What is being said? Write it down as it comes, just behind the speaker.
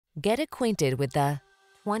Get acquainted with the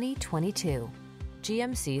 2022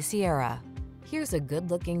 GMC Sierra. Here's a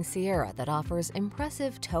good-looking Sierra that offers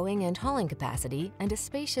impressive towing and hauling capacity and a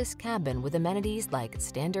spacious cabin with amenities like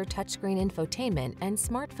standard touchscreen infotainment and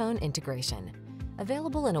smartphone integration.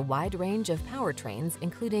 Available in a wide range of powertrains,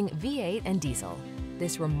 including V8 and diesel,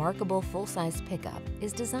 this remarkable full-size pickup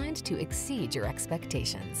is designed to exceed your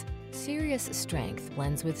expectations. Serious strength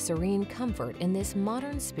blends with serene comfort in this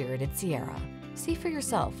modern-spirited Sierra. See for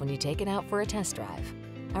yourself when you take it out for a test drive.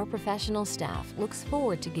 Our professional staff looks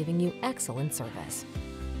forward to giving you excellent service.